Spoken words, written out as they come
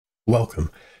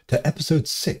Welcome to episode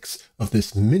 6 of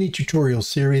this mini tutorial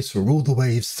series for Rule the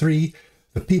Waves 3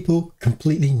 for people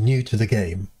completely new to the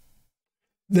game.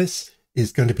 This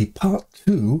is going to be part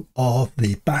 2 of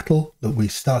the battle that we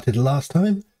started last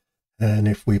time, and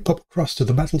if we pop across to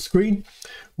the battle screen,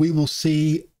 we will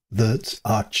see that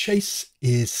our chase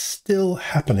is still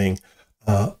happening.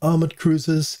 Our armoured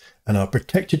cruisers and our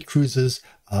protected cruisers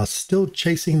are still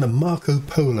chasing the Marco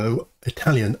Polo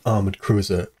Italian armoured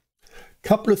cruiser.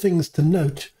 Couple of things to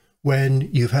note when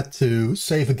you've had to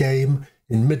save a game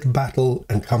in mid-battle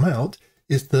and come out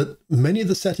is that many of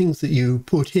the settings that you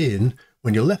put in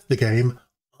when you left the game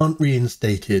aren't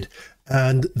reinstated,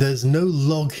 and there's no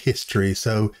log history,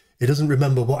 so it doesn't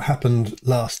remember what happened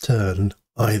last turn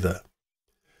either.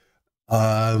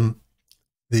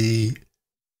 The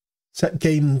set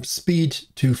game speed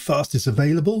to fastest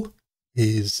available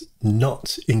is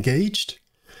not engaged.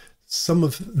 Some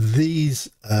of these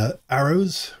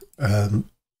arrows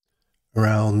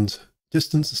around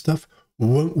distance and stuff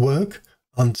won't work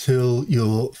until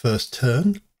your first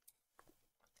turn.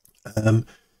 You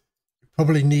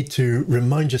probably need to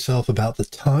remind yourself about the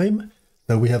time.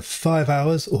 So we have 5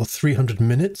 hours or 300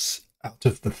 minutes out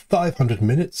of the 500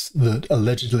 minutes that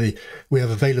allegedly we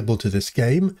have available to this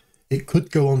game. It could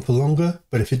go on for longer,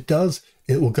 but if it does,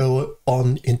 it will go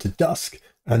on into dusk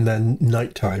and then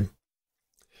nighttime.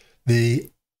 The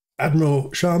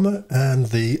Admiral Sharma and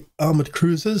the armoured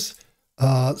cruisers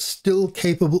are still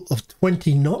capable of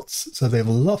 20 knots, so they've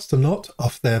lost a knot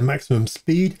off their maximum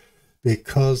speed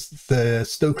because their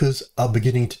stokers are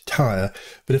beginning to tire.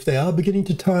 But if they are beginning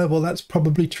to tire, well, that's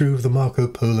probably true of the Marco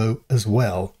Polo as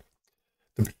well.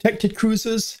 The protected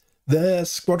cruisers, their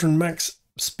squadron max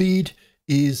speed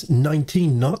is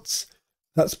 19 knots.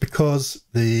 That's because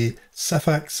the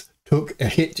Safax took a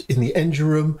hit in the engine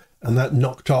room, and that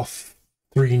knocked off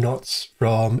 3 knots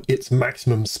from its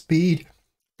maximum speed,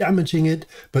 damaging it,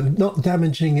 but not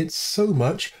damaging it so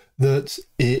much that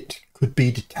it could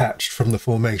be detached from the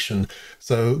formation.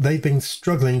 So they've been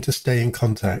struggling to stay in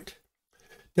contact.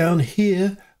 Down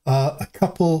here are a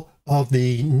couple of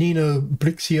the Nino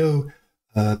Brixio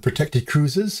protected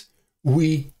cruisers.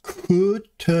 We could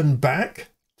turn back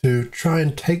to try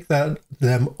and take them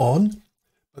on,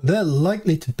 but they're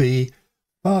likely to be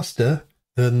faster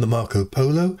than the Marco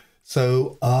Polo,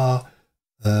 so our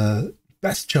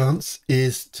best chance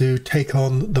is to take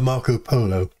on the Marco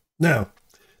Polo. Now,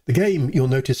 the game, you'll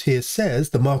notice here, says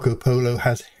the Marco Polo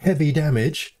has heavy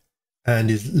damage and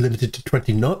is limited to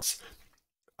 20 knots.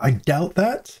 I doubt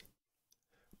that.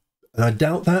 And I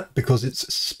doubt that because its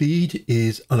speed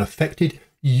is unaffected.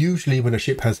 Usually when a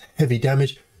ship has heavy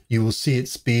damage, you will see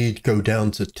its speed go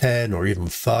down to 10 or even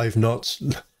 5 knots,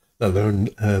 let alone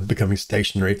becoming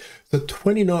stationary. So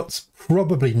 20 knots,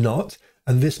 probably not,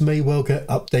 and this may well get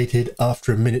updated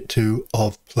after a minute 2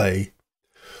 of play.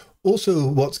 Also,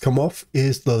 what's come off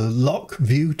is the lock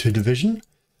view to division.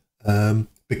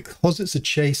 Because it's a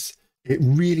chase, it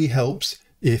really helps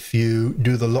if you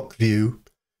do the lock view.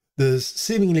 There's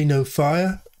seemingly no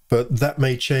fire, but that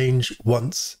may change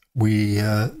once we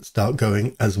start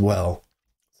going as well.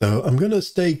 So I'm going to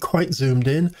stay quite zoomed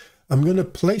in. I'm going to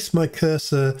place my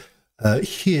cursor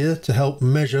here to help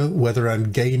measure whether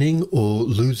I'm gaining or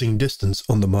losing distance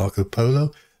on the Marco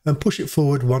Polo and push it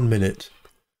forward 1 minute.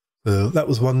 So that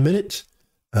was 1 minute.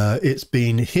 It's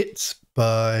been hit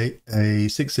by a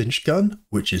 6-inch gun,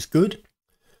 which is good.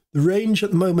 The range at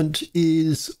the moment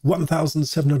is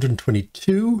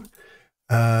 1,722.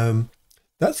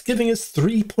 That's giving us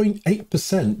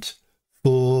 3.8%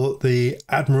 for the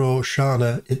Admiral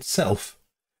Sharma itself,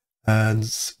 and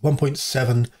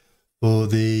 1.7 for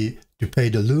the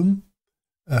Dupe de Lume,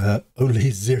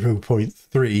 only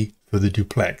 0.3 for the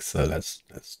Duplex, so let's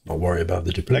not worry about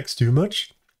the Duplex too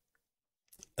much.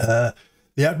 The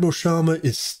Admiral Sharma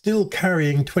is still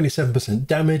carrying 27%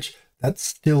 damage. That's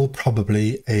still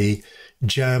probably a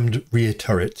jammed rear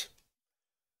turret.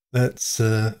 Let's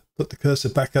put the cursor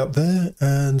back up there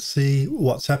and see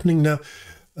what's happening now.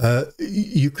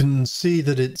 You can see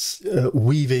that it's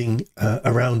weaving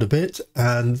around a bit,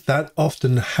 and that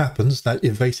often happens, that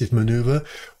evasive maneuver,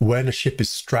 when a ship is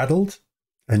straddled,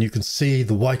 and you can see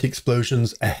the white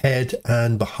explosions ahead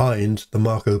and behind the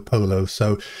Marco Polo,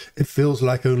 so it feels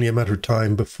like only a matter of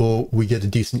time before we get a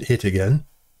decent hit again.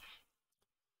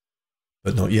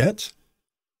 But not yet.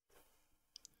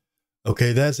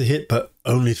 Okay, there's a hit, but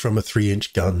only from a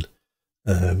 3-inch gun.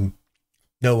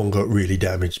 No one got really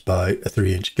damaged by a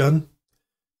 3-inch gun.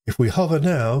 If we hover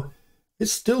now,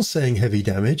 it's still saying heavy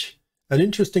damage, and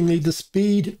interestingly, the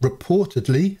speed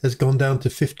reportedly has gone down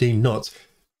to 15 knots.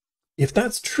 If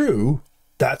that's true,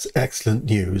 that's excellent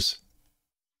news.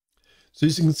 So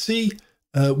as you can see,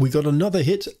 we got another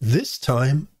hit, this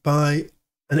time by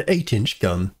an 8-inch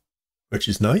gun, which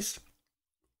is nice.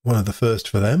 One of the first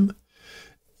for them.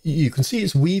 You can see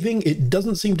it's weaving. It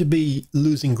doesn't seem to be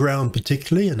losing ground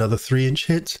particularly. Another 3-inch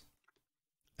hit.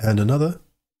 And another.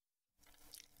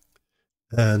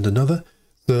 And another.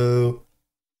 So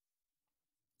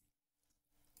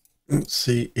let's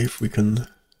see if we can...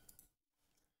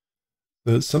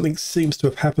 something seems to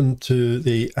have happened to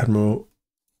the Admiral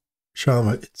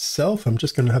Sharma itself. I'm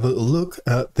just going to have a little look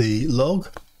at the log.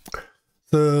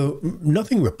 So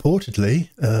nothing reportedly.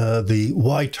 The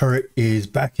Y turret is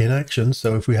back in action.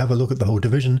 So if we have a look at the whole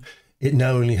division, it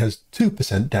now only has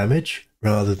 2% damage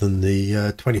rather than the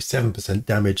 27%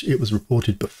 damage it was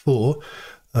reported before.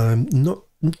 I'm not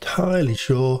entirely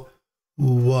sure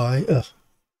why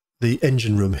the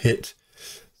engine room hit.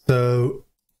 So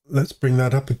let's bring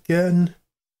that up again.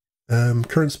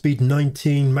 Current speed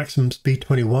 19, maximum speed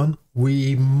 21.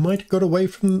 We might have got away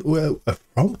from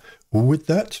with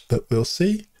that, but we'll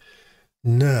see.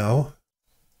 Now,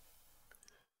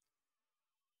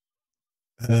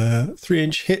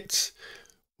 3-inch hit,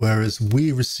 whereas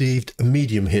we received a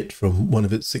medium hit from one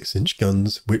of its 6-inch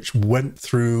guns, which went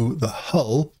through the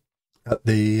hull at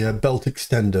the belt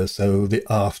extender, so the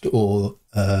aft or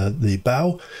the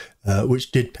bow,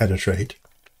 which did penetrate.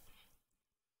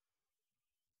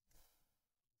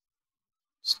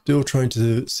 Still trying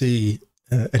to see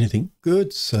anything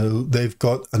good, so they've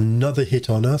got another hit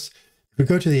on us. If we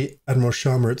go to the Admiral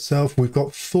Sharma itself, we've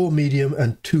got 4 medium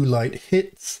and 2 light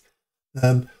hits.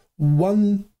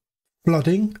 1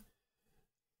 flooding,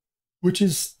 which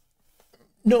is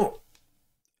not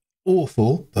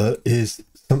awful, but is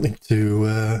something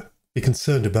to be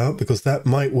concerned about, because that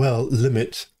might well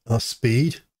limit our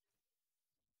speed.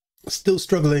 Still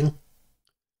struggling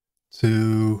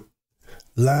to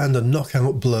land a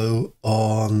knockout blow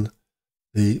on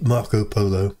the Marco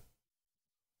Polo.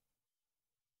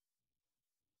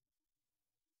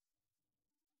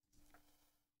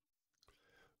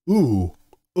 Ooh,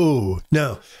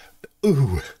 now,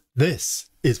 this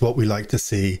is what we like to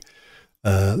see.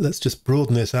 Let's just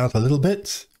broaden this out a little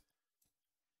bit.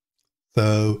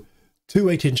 So, 2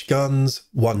 8-inch guns,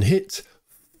 1 hit,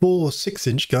 4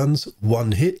 6-inch guns,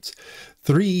 1 hit,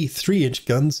 3 3-inch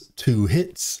guns, 2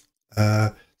 hits,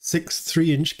 6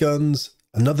 3-inch guns,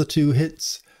 another 2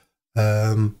 hits,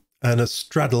 and a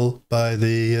straddle by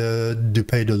the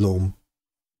Dupé de l'Homme.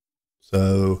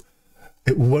 So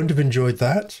it won't have enjoyed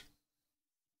that.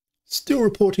 Still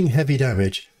reporting heavy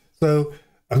damage. So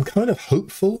I'm kind of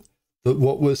hopeful that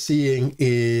what we're seeing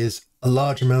is a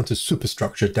large amount of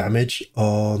superstructure damage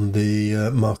on the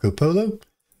Marco Polo.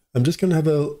 I'm just going to have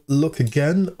a look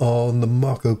again on the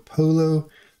Marco Polo.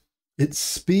 Its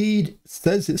speed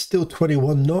says it's still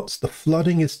 21 knots. The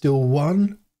flooding is still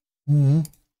 1.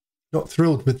 Not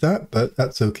thrilled with that, but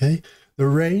that's okay. The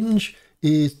range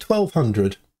is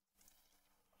 1200.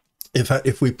 In fact,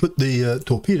 if we put the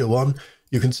torpedo on,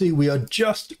 you can see we are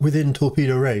just within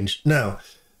torpedo range. Now,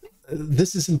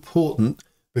 this is important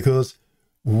because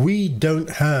we don't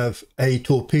have a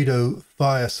torpedo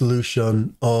fire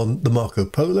solution on the Marco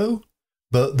Polo,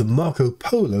 but the Marco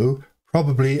Polo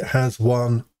probably has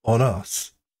one on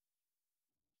us.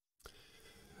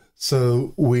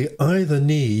 So we either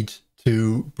need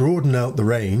to broaden out the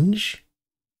range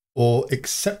or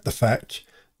accept the fact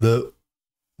that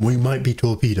we might be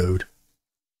torpedoed.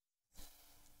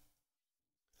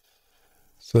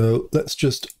 So let's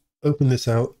just open this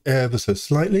out ever so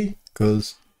slightly,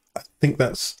 because I think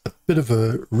that's a bit of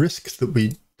a risk that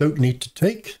we don't need to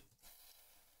take.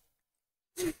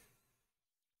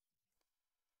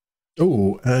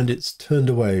 Oh, and it's turned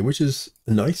away, which is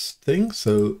a nice thing.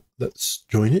 So let's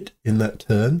join it in that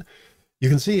turn. You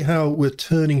can see how we're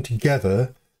turning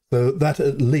together, so that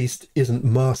at least isn't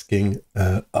masking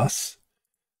us.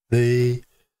 The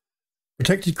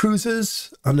protected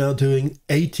cruisers are now doing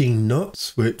 18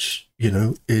 knots, which, you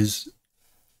know, is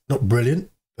not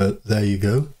brilliant, but there you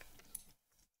go.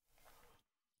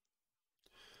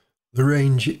 The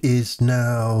range is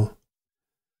now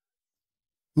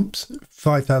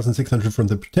 5,600 from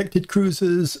the protected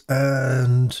cruisers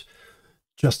and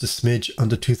just a smidge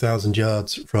under 2,000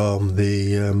 yards from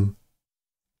the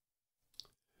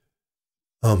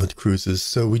armoured cruisers.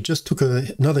 So we just took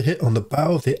another hit on the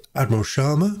bow of the Admiral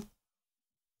Sharma.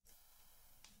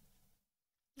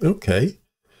 Okay,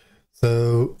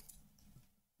 so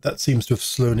that seems to have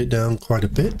slowed it down quite a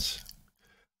bit.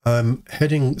 I'm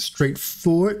heading straight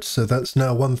for it, so that's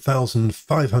now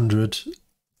 1,500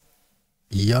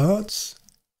 yards.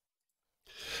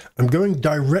 I'm going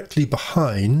directly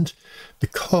behind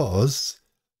because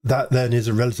that then is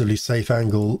a relatively safe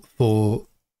angle for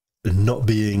not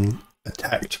being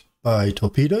attacked by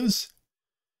torpedoes.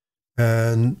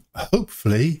 And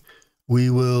hopefully we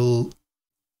will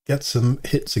get some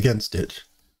hits against it.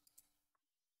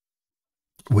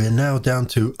 We're now down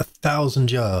to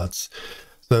 1,000 yards.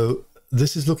 So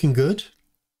this is looking good.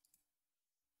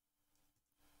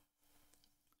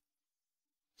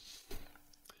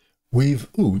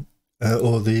 We've, the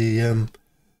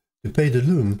Dupe de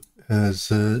Lume has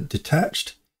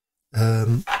detached.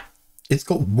 It's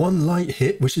got one light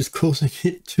hit, which is causing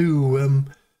it to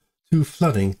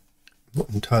flooding. Not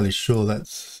entirely sure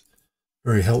that's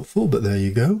very helpful, but there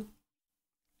you go.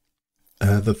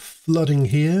 The flooding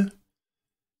here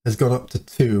has gone up to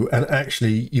 2, and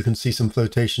actually you can see some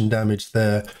flotation damage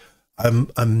there.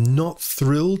 I'm not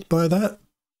thrilled by that.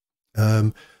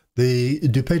 The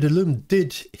Dupe de Lume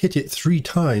did hit it 3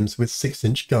 times with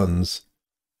 6-inch guns,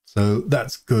 so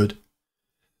that's good.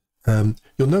 You'll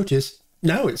notice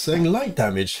now it's saying light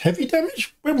damage. Heavy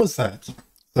damage? When was that?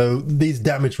 So these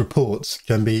damage reports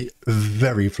can be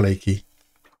very flaky.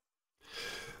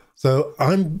 So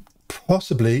I'm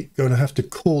possibly going to have to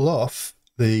call off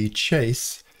the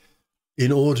chase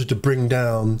in order to bring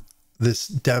down this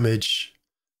damage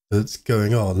that's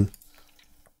going on,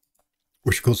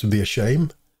 which of course would be a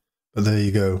shame, but there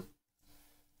you go.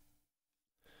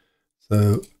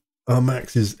 So our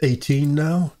max is 18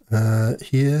 now.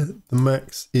 Here the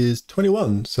max is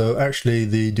 21, so actually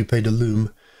the Dupe de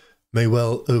Lume may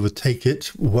well overtake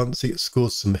it once it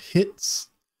scores some hits.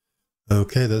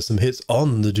 Okay, there's some hits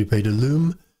on the Dupe de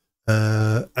Lume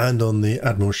and on the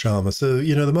Admiral Sharma. So,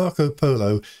 you know, the Marco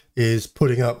Polo is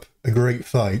putting up a great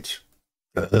fight.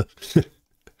 It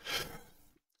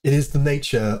is the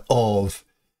nature of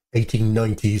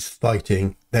 1890s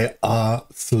fighting. They are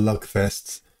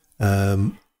slugfests,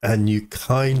 and you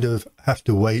kind of have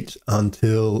to wait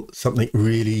until something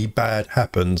really bad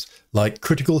happens, like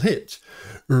critical hit,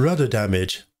 rudder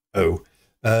damage.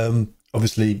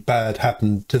 Obviously bad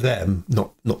happened to them,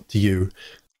 not to you.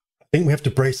 I think we have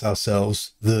to brace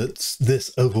ourselves that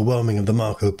this overwhelming of the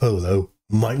Marco Polo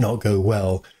might not go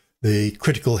well. The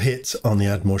critical hit on the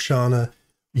Admiral Sharma,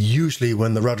 usually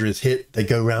when the rudder is hit, they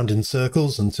go round in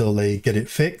circles until they get it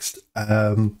fixed.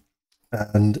 And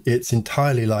it's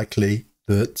entirely likely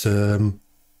that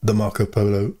the Marco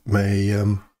Polo may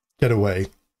get away.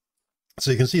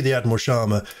 So you can see the Admiral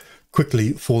Sharma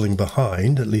quickly falling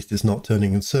behind. At least it's not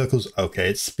turning in circles. Okay,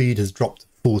 its speed has dropped to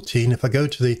 14. If I go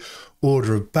to the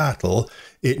order of battle,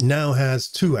 it now has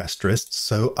 2 asterisks,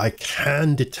 so I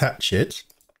can detach it,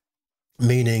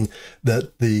 meaning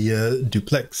that the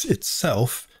duplex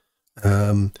itself,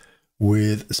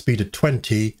 with a speed of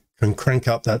 20, can crank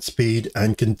up that speed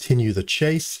and continue the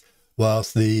chase,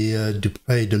 whilst the Dupe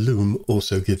de Lume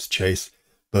also gives chase.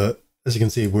 But as you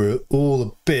can see, we're all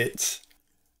a bit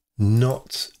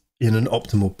not in an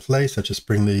optimal place. I just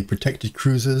bring the protected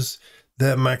cruisers.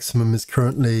 Their maximum is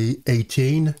currently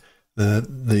 18.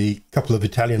 The couple of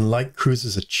Italian light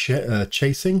cruisers are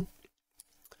chasing.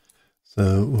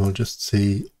 So we'll just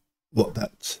see what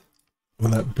that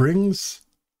brings.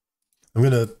 I'm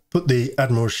going to put the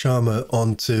Admiral Sharma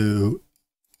onto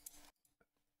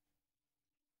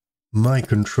my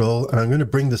control, and I'm going to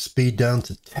bring the speed down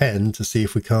to 10 to see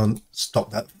if we can't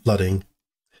stop that flooding.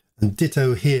 And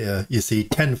ditto here, you see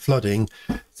 10 flooding.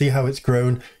 See how it's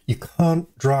grown? You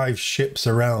can't drive ships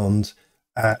around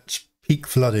at peak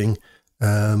flooding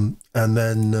and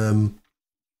then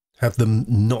have them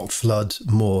not flood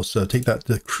more. So take that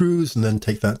to cruise and then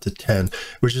take that to 10,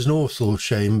 which is an awful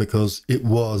shame because it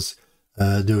was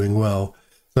doing well.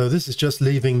 So this is just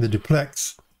leaving the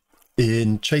duplex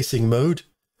in chasing mode,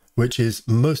 which is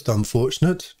most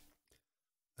unfortunate.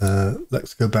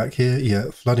 Let's go back here. Yeah,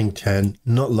 flooding 10,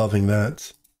 not loving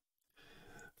that.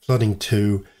 Flooding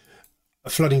 2.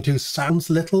 Flooding 2 sounds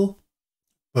little,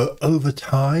 but over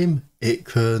time it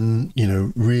can, you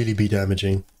know, really be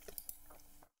damaging.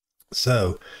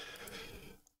 So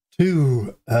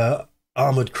 2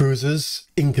 armored cruisers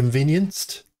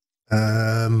inconvenienced.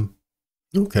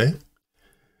 Okay,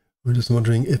 we're just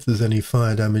wondering if there's any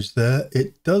fire damage there.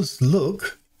 It does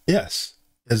look, yes,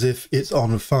 as if it's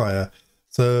on fire.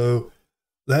 So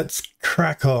let's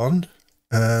crack on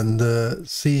and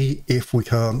see if we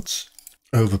can't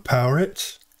overpower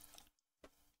it.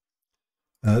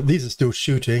 These are still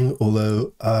shooting,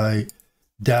 although I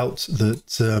doubt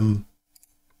that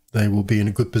they will be in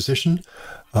a good position.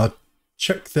 I'll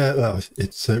check their... well,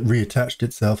 it's reattached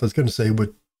itself. I was going to say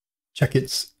we'd check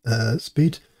its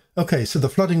speed. Okay, so the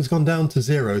flooding's gone down to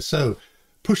 0. So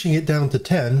pushing it down to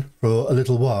 10 for a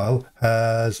little while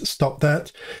has stopped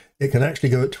that. It can actually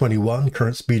go at 21.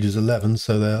 Current speed is 11,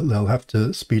 so they'll have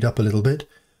to speed up a little bit.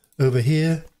 Over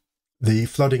here, the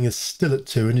flooding is still at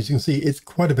 2, and as you can see, it's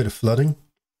quite a bit of flooding.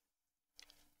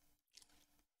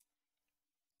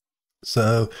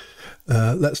 So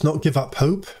let's not give up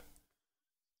hope.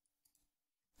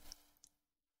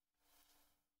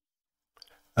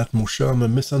 Admiral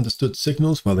Sharma misunderstood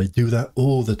signals. Well, they do that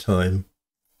all the time.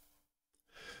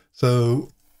 So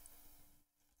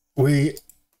we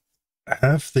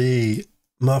have the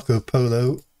Marco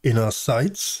Polo in our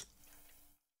sights.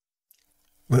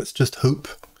 Let's just hope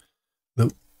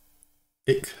that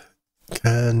it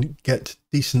can get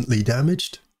decently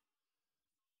damaged.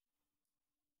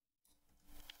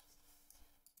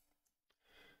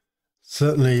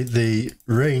 Certainly the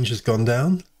range has gone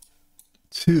down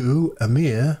to a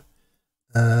mere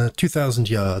 2,000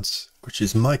 yards, which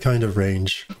is my kind of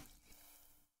range.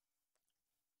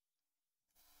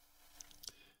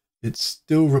 It's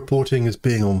still reporting as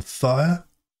being on fire,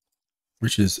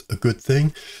 which is a good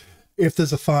thing. If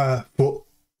there's a fire for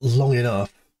long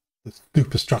enough, the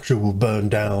superstructure will burn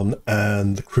down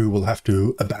and the crew will have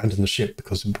to abandon the ship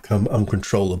because it will become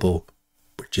uncontrollable,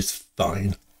 which is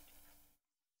fine.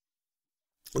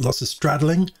 Lots of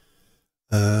straddling,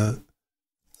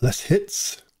 less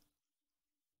hits.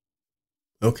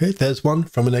 Okay, there's one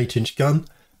from an 8-inch gun.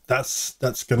 That's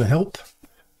going to help.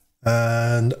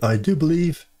 And I do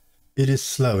believe it is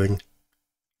slowing.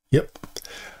 Yep.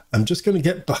 I'm just going to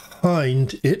get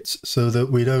behind it so that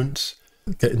we don't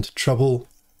get into trouble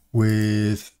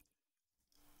with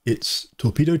its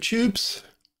torpedo tubes.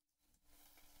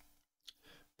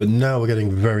 But now we're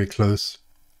getting very close.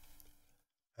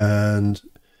 And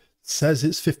says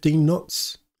it's 15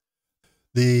 knots.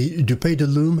 The Dupe de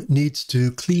Lume needs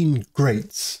to clean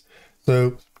grates.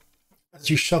 So as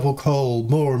you shovel coal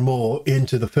more and more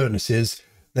into the furnaces,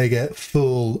 they get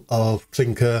full of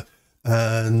clinker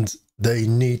and they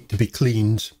need to be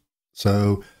cleaned.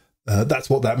 So that's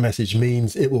what that message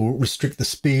means. It will restrict the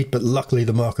speed, but luckily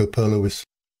the Marco Polo is.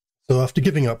 So after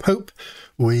giving up hope,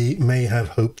 we may have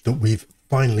hope that we've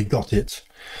finally got it.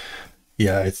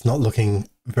 Yeah, it's not looking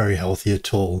very healthy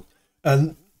at all.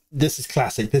 And this is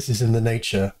classic. This is in the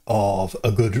nature of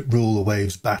a good ruler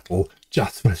waves battle.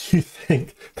 Just when you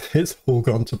think it's all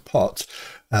gone to pot,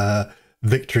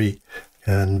 victory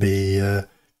can be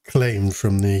claimed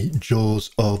from the jaws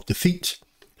of defeat.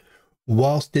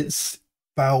 Whilst it's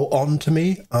bow on to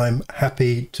me, I'm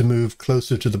happy to move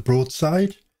closer to the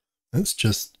broadside. Let's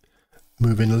just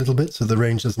move in a little bit so the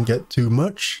range doesn't get too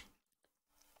much.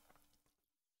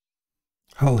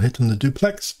 Hull hit on the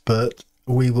duplex, but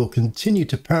we will continue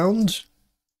to pound.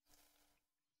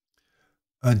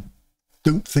 I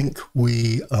don't think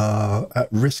we are at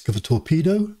risk of a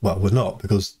torpedo. Well, we're not,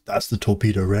 because that's the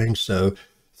torpedo range, so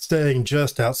staying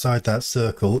just outside that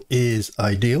circle is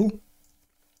ideal.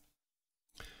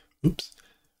 Oops,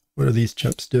 what are these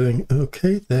chaps doing?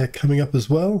 Okay, they're coming up as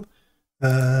well.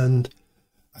 And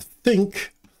I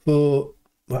think for,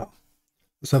 well,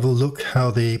 let's have a look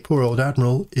how the poor old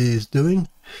Admiral is doing.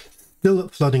 Still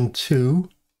at flooding 2.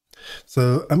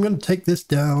 So I'm going to take this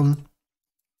down,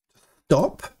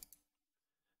 stop,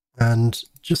 and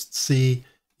just see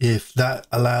if that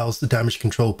allows the damage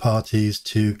control parties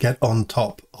to get on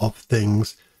top of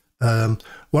things.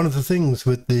 One of the things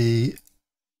with the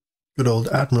good old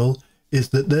Admiral is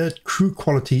that their crew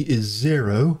quality is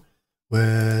 0,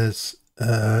 whereas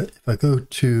if I go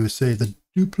to, say, the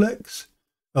duplex,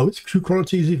 oh, its crew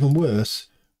quality is even worse,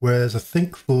 whereas I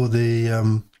think for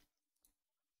the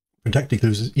protected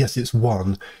cruisers, yes, it's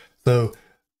 1. So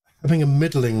having a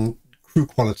middling crew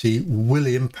quality will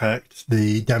impact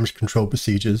the damage control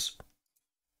procedures.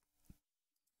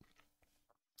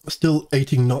 Still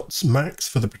 18 knots max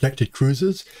for the protected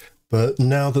cruisers, but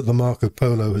now that the Marco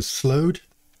Polo has slowed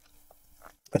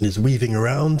and is weaving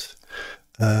around,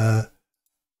 I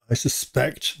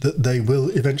suspect that they will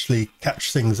eventually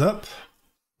catch things up.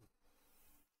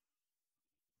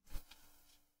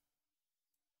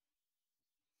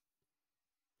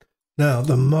 Now,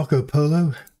 the Marco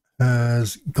Polo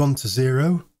has gone to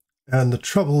 0, and the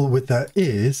trouble with that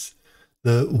is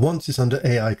that once it's under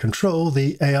AI control,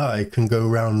 the AI can go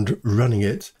around running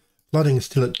it. Flooding is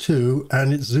still at 2,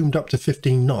 and it's zoomed up to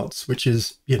 15 knots, which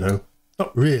is, you know,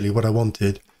 not really what I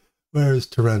wanted. Where is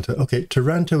Taranto? Okay,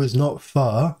 Taranto is not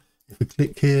far. If we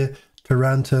click here,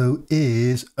 Taranto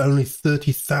is only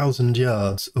 30,000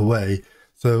 yards away.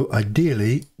 So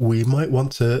ideally, we might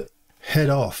want to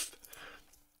head off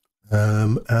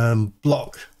and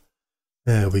block.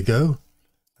 There we go.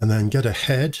 And then get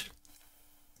ahead.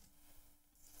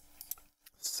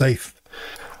 Safe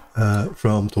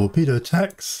from torpedo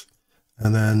attacks.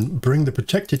 and then bring the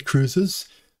protected cruisers.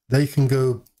 They can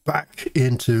go back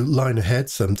into line ahead.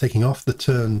 So I'm taking off the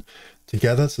turn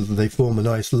together so that they form a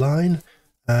nice line.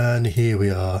 And here we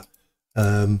are.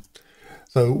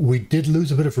 So we did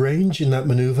lose a bit of range in that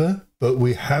maneuver, but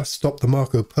we have stopped the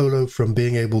Marco Polo from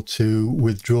being able to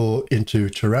withdraw into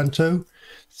Taranto,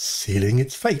 sealing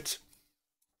its fate.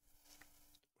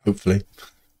 Hopefully.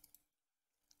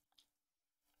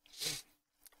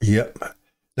 Yep.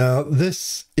 Now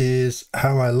this is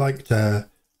how I like to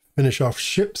finish off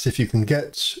ships. If you can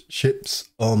get ships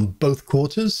on both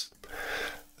quarters,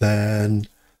 then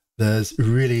there's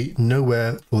really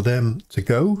nowhere for them to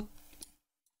go.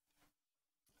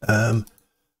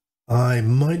 I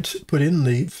might put in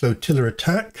the flotilla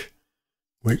attack,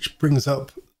 which brings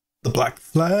up the black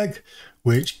flag,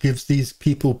 which gives these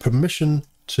people permission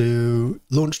to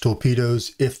launch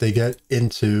torpedoes if they get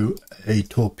into a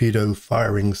torpedo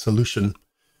firing solution,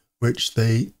 which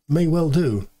they may well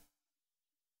do.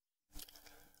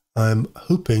 I'm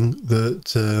hoping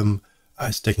that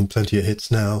it's taking plenty of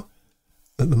hits now,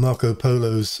 that the Marco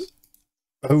Polo's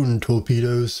own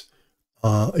torpedoes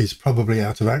is probably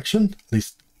out of action. At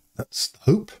least that's the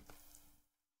hope.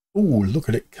 Oh, look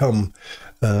at it come.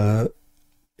 And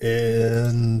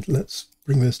let's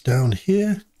bring this down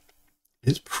here.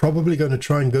 It's probably going to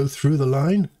try and go through the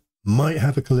line. Might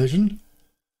have a collision.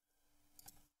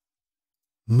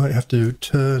 Might have to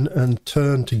turn and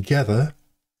turn together.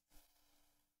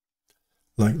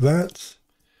 Like that.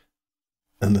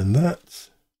 And then that.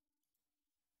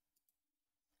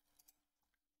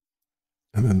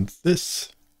 And then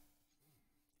this.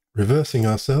 Reversing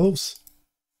ourselves.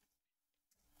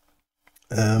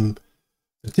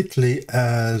 Particularly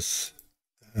as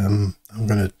I'm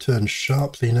going to turn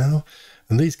sharply now.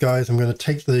 And these guys, I'm going to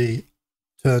take the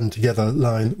turn together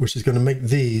line, which is going to make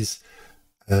these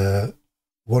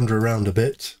wander around a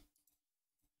bit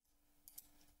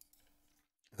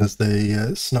as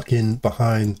they snuck in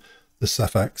behind the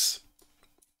Safax.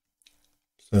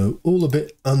 So all a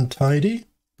bit untidy,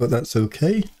 but that's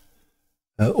okay.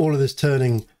 All of this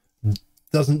turning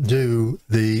doesn't do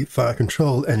the fire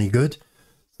control any good.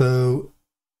 So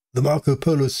the Marco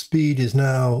Polo's speed is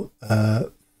now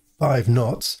 5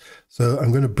 knots. So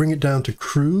I'm going to bring it down to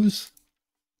cruise,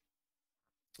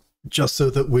 just so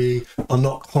that we are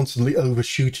not constantly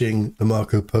overshooting the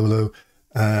Marco Polo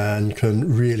and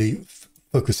can really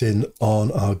focus in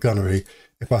on our gunnery.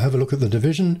 If I have a look at the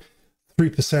division,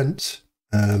 3%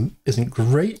 isn't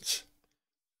great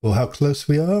for how close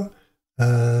we are,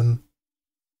 and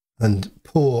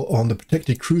poor on the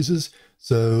protected cruisers,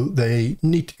 so they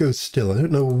need to go still. I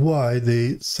don't know why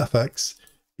the Safax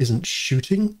isn't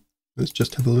shooting. Let's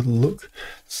just have a little look,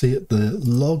 see at the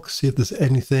log, see if there's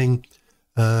anything.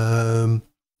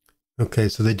 Okay,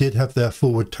 so they did have their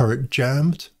forward turret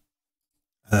jammed.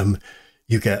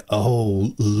 You get a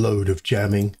whole load of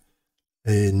jamming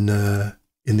in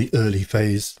the early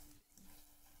phase.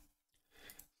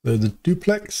 So the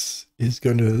duplex is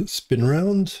going to spin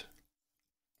round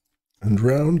and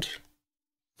round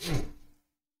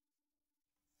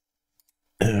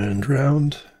and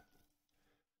round,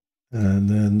 and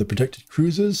then the protected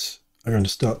cruisers are going to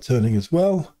start turning as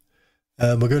well.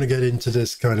 We're going to get into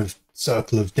this kind of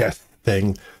circle of death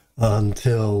thing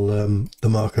until the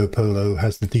Marco Polo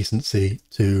has the decency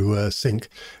to sink.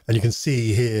 And you can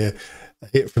see here a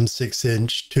hit from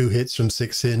 6-inch, 2 hits from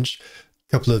 6-inch,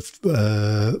 a couple of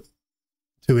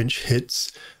 2-inch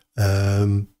hits,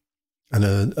 and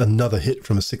another hit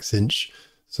from a 6-inch.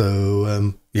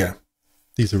 So yeah,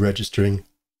 these are registering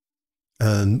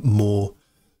and more.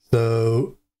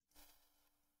 So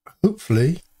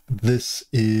hopefully this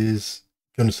is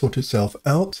going to sort itself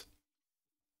out.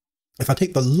 If I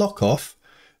take the lock off,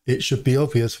 it should be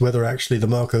obvious whether actually the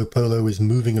Marco Polo is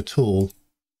moving at all.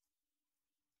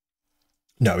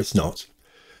 No, it's not.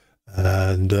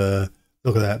 And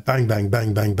look at that. Bang, bang,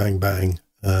 bang, bang, bang, bang.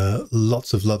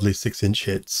 Lots of lovely 6-inch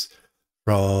hits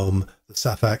from the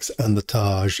Safax and the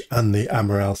Taj and the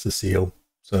Amiral Cecile.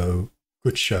 So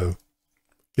good show.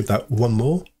 Give that one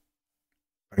more.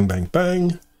 Bang, bang,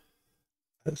 bang.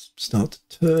 Let's start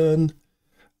to turn.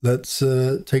 Let's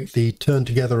take the turn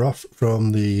together off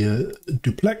from the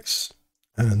duplex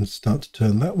and start to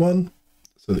turn that one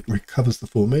so that it recovers the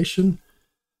formation.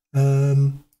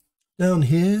 Down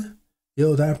here, the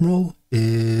old Admiral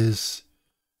is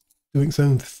doing its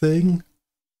own thing.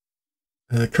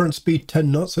 Current speed 10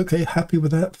 knots. Okay, happy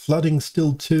with that. Flooding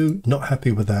still 2. Not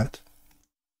happy with that.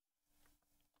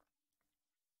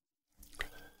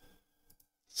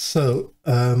 So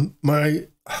my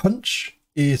hunch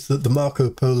is that the Marco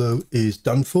Polo is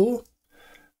done for.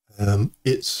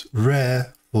 It's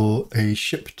rare for a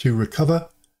ship to recover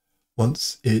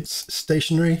once it's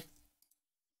stationary.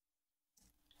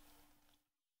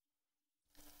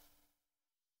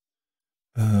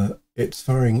 It's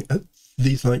firing at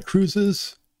these light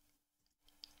cruisers.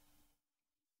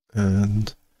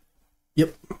 And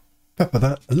yep, pepper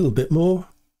that a little bit more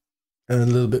and a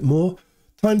little bit more.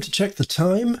 Time to check the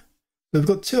time. We've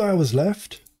got 2 hours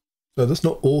left, so that's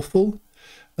not awful.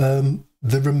 The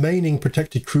remaining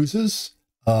protected cruisers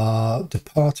are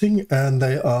departing and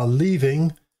they are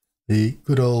leaving the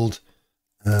good old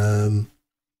Admiral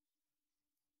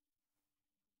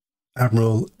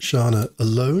Shana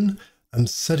alone. I'm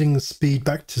setting the speed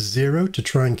back to 0 to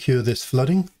try and cure this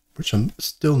flooding, which I'm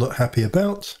still not happy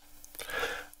about.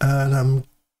 And I'm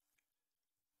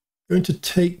going to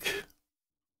take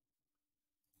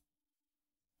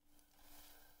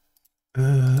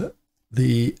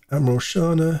the Admiral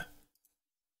Shana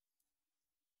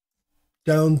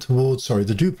down towards, sorry,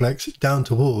 the duplex down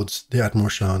towards the Admiral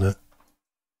Shana.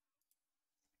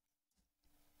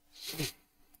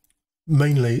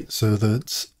 Mainly so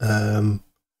that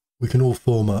we can all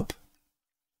form up.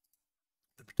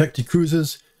 The protected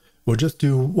cruisers will just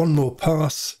do one more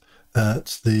pass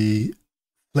at the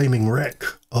flaming wreck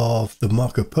of the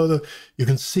Marco Polo. You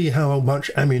can see how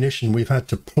much ammunition we've had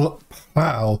to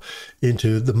plow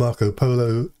into the Marco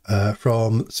Polo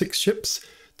from 6 ships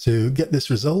to get this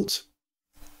result.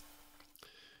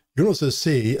 You can also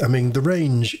see, I mean, the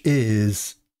range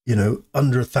is, you know,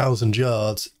 under 1,000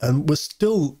 yards, and we're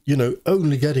still, you know,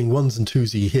 only getting 1s and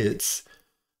 2s hits.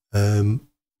 I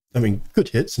mean, good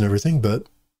hits and everything, but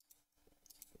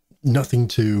nothing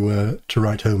to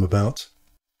write home about.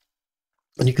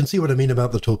 And you can see what I mean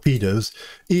about the torpedoes.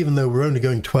 Even though we're only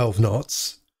going 12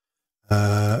 knots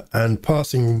and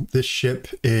passing this ship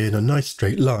in a nice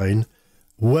straight line,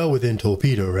 well within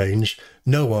torpedo range,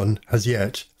 no one has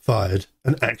yet fired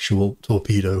an actual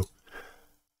torpedo.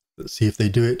 Let's see if they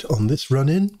do it on this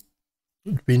run-in.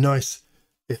 It would be nice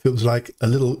if it was like a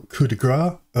little coup de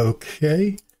grace.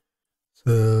 Okay,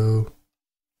 so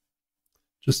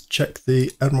just check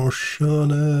the Admiral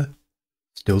Shana,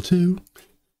 still 2.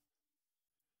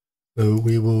 So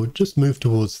we will just move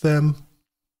towards them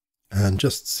and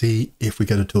just see if we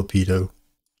get a torpedo.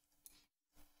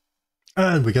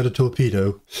 And we get a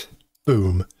torpedo.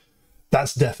 Boom.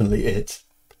 That's definitely it.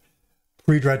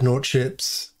 Pre-dreadnought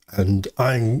ships and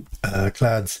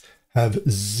ironclads have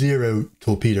 0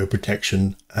 torpedo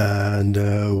protection,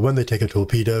 and when they take a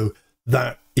torpedo,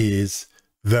 that is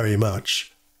very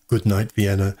much good night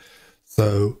Vienna.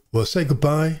 So we'll say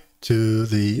goodbye to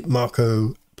the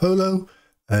Marco Polo,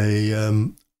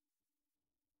 a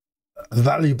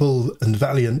valuable and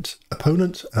valiant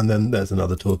opponent, and then there's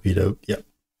another torpedo. Yep.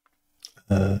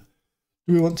 Do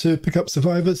we want to pick up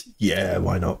survivors? Yeah,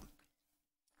 why not?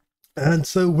 And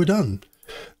so we're done.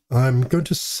 I'm going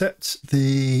to set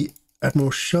the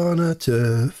Admiral Shana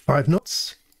to 5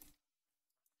 knots.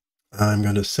 I'm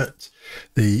going to set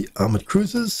the armoured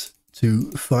cruisers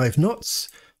to 5 knots,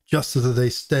 just so that they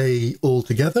stay all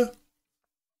together.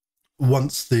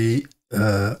 Once the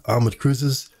armoured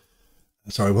cruisers,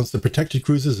 sorry, once the protected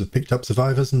cruisers have picked up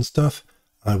survivors and stuff,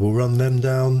 I will run them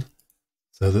down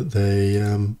so that they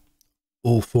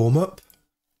all form up.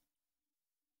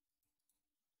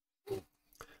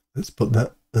 Let's put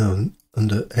that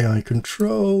under AI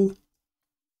control.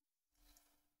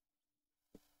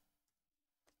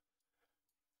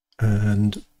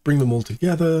 And bring them all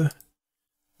together.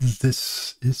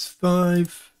 This is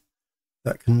 5.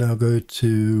 That can now go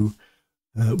to,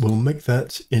 we'll make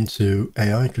that into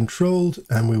AI controlled,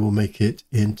 and we will make it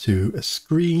into a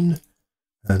screen.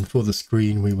 And for the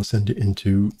screen, we will send it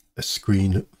into a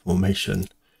screen formation.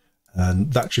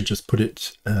 And that should just put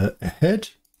it ahead.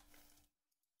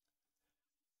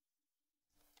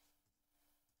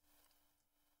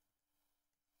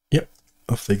 Yep,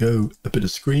 off they go, a bit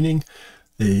of screening.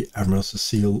 The Admiral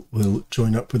Cecile will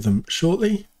join up with them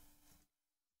shortly.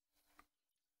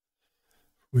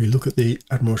 We look at the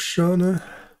Admiral Shana,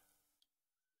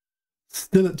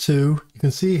 still at 2. You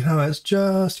can see how it's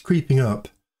just creeping up.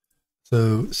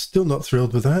 So still not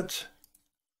thrilled with that.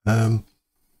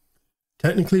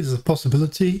 Technically, there's a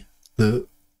possibility that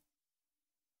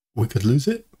we could lose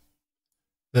it.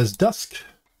 There's dusk,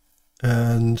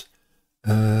 and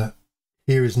here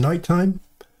is nighttime.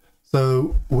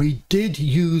 So we did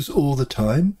use all the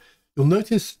time. You'll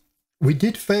notice we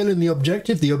did fail in the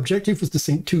objective. The objective was to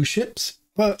sink 2 ships,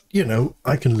 but, you know,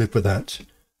 I can live with that.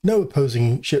 No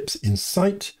opposing ships in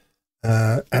sight,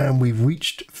 and we've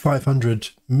reached 500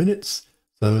 minutes.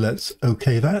 So let's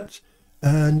OK that.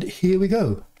 And here we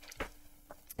go.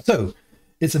 So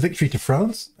it's a victory to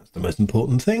France. That's the most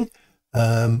important thing.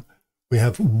 We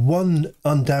have one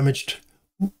undamaged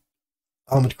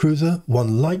armoured cruiser,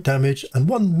 one light damage, and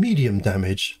one medium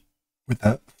damage with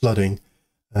that flooding.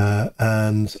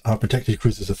 And our protected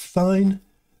cruisers are fine.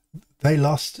 They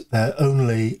lost their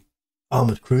only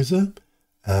armoured cruiser.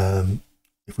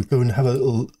 If we go and have a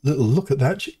little look at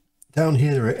that, down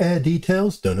here there are air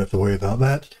details, don't have to worry about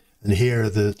that. And here are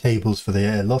the tables for the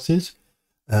air losses.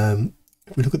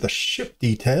 If we look at the ship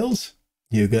details,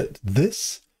 you get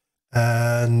this,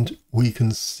 and we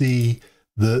can see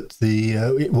that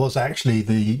it was actually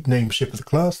the named ship of the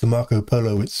class, the Marco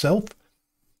Polo itself.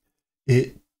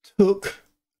 It took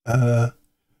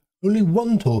only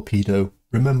one torpedo.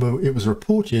 Remember, it was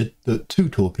reported that 2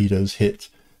 torpedoes hit,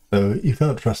 so you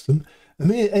can't trust them. A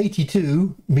mere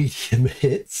 82 medium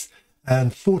hits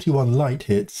and 41 light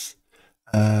hits.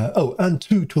 And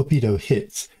 2 torpedo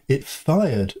hits. It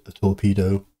fired a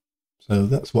torpedo, so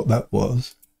that's what that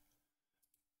was.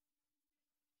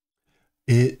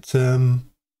 We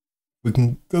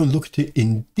can go and look at it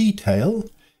in detail.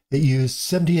 It used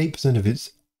 78% of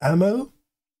its ammo,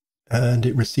 and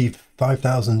it received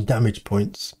 5,000 damage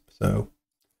points. So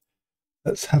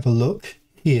let's have a look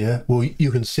here. Well,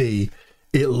 you can see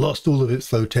it lost all of its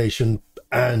flotation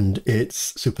and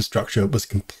its superstructure was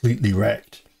completely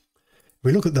wrecked. If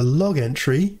we look at the log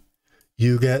entry,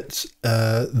 you get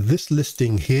this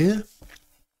listing here,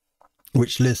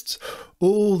 which lists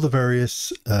all the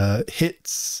various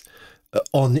hits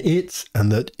on it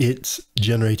and that it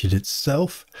generated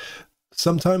itself.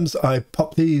 Sometimes I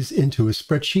pop these into a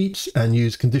spreadsheet and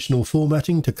use conditional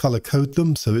formatting to color code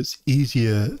them so it's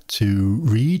easier to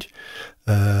read.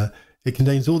 It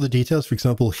contains all the details. For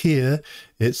example, here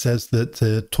it says that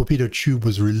the torpedo tube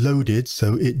was reloaded,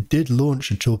 so it did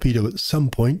launch a torpedo at some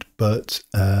point, but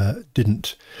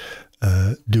didn't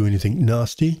do anything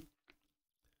nasty.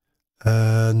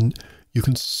 And you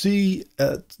can see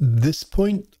at this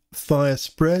point, fire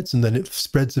spreads, and then it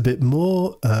spreads a bit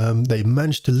more. They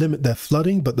managed to limit their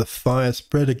flooding, but the fire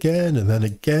spread again and then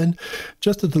again.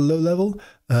 Just at the low level,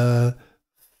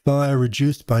 fire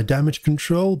reduced by damage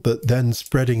control, but then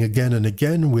spreading again and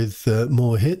again with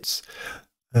more hits,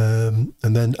 and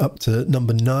then up to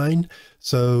number 9.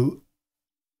 So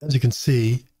as you can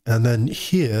see, and then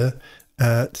here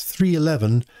at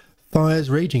 311, fires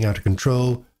raging out of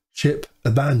control, ship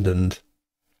abandoned.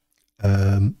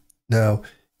 Now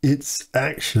it's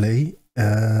actually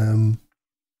quite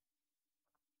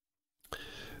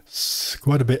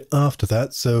a bit after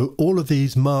that. So all of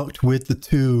these marked with the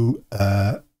 2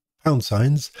 pound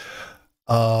signs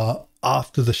are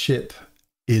after the ship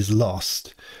is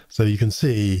lost. So you can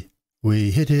see we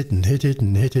hit it and hit it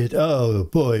and hit it. Oh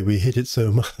boy, we hit it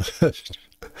so much.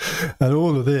 And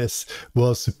all of this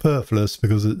was superfluous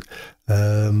because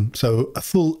so a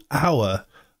full hour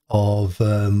of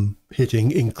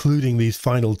hitting, including these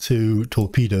final 2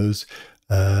 torpedoes,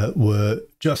 were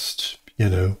just, you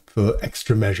know, for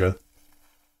extra measure.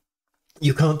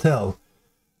 You can't tell.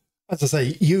 As I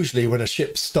say, usually when a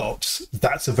ship stops,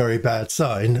 that's a very bad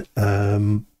sign,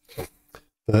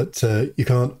 but you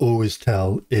can't always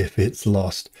tell if it's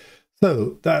lost.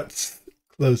 So that's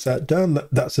close that down.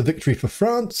 That's a victory for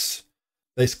France.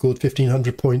 They scored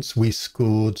 1,500 points. We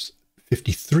scored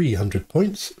 5,300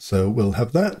 points. So we'll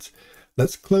have that.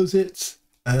 Let's close it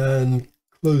and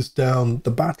close down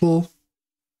the battle.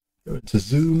 Go into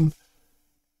Zoom.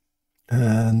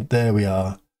 And there we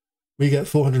are. We get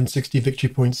 460 victory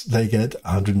points. They get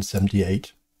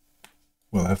 178.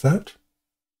 We'll have that.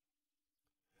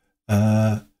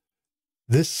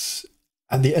 This,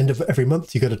 at the end of every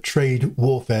month, you get a trade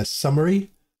warfare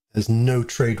summary. There's no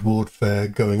trade warfare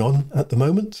going on at the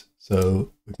moment,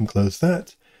 so we can close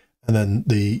that. And then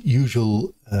the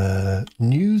usual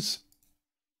news.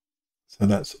 So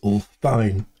that's all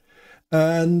fine.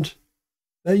 And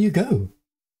there you go.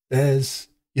 There's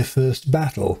your first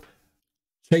battle.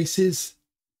 Chases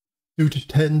do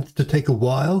tend to take a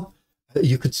while.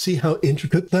 You could see how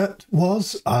intricate that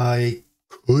was. I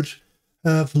could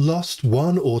have lost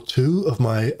 1 or 2 of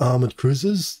my armoured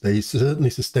cruisers. They certainly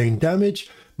sustained damage.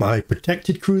 My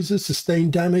protected cruisers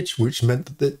sustained damage, which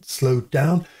meant that it slowed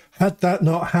down. Had that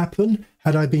not happened,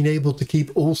 had I been able to keep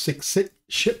all 6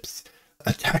 ships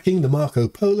attacking the Marco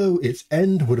Polo, its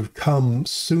end would have come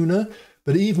sooner.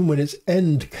 But even when its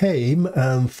end came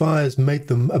and fires made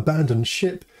them abandon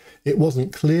ship, it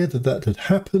wasn't clear that that had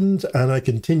happened, and I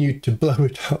continued to blow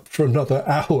it up for another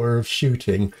hour of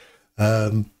shooting.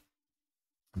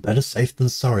 Better safe than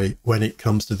sorry when it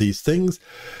comes to these things.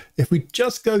 If we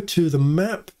just go to the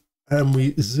map and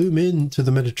we zoom in to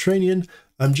the Mediterranean,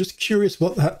 I'm just curious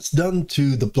what that's done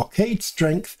to the blockade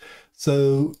strength.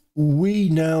 So we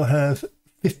now have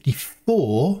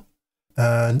 54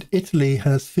 and Italy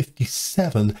has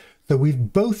 57. So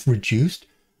we've both reduced.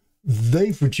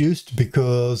 They've reduced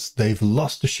because they've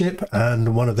lost a ship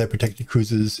and one of their protected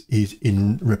cruisers is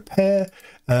in repair.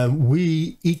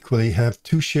 We equally have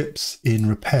 2 ships in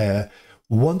repair.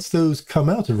 Once those come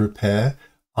out of repair,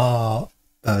 our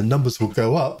numbers will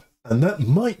go up, and that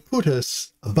might put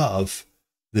us above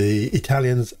the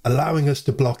Italians, allowing us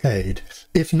to blockade.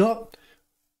 If not,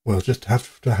 we'll just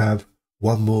have to have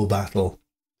one more battle.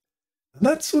 And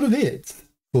that's sort of it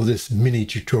for this mini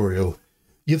tutorial.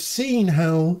 You've seen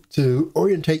how to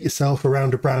orientate yourself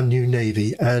around a brand new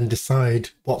navy and decide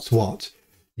what's what.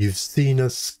 You've seen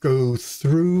us go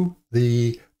through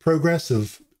the progress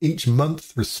of each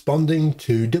month responding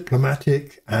to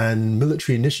diplomatic and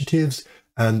military initiatives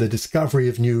and the discovery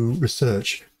of new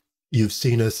research. You've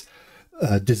seen us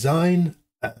design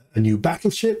a new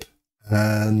battleship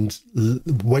and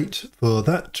wait for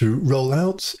that to roll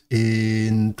out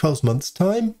in 12 months'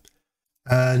 time.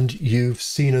 And you've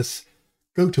seen us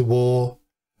go to war,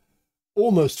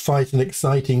 almost fight an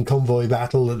exciting convoy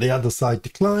battle that the other side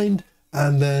declined,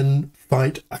 and then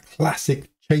fight a classic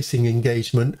chasing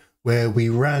engagement where we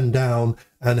ran down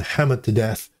and hammered to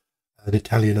death an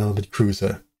Italian armoured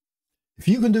cruiser. If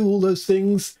you can do all those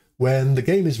things when the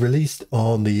game is released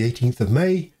on the 18th of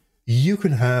May, you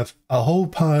can have a whole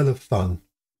pile of fun.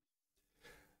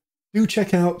 Do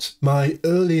check out my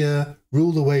earlier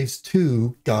Rule the Waves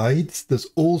 2 guides. There's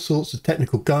all sorts of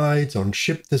technical guides on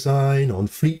ship design, on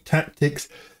fleet tactics.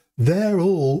 They're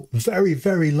all very,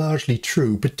 very largely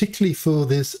true, particularly for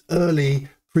this early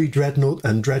pre-Dreadnought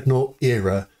and Dreadnought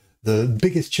era. The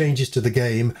biggest changes to the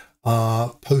game are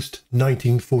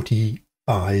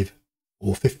post-1945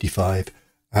 or 55.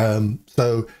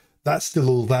 So that's still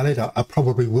all valid. I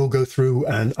probably will go through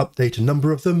and update a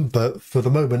number of them, but for the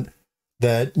moment,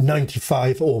 they're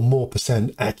 95 or more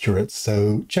 % accurate.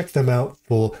 So check them out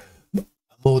for a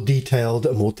more detailed,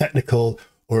 a more technical,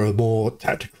 or a more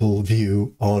tactical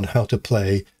view on how to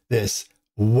play this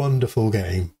wonderful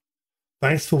game.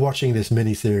 Thanks for watching this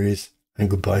mini-series, and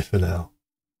goodbye for now.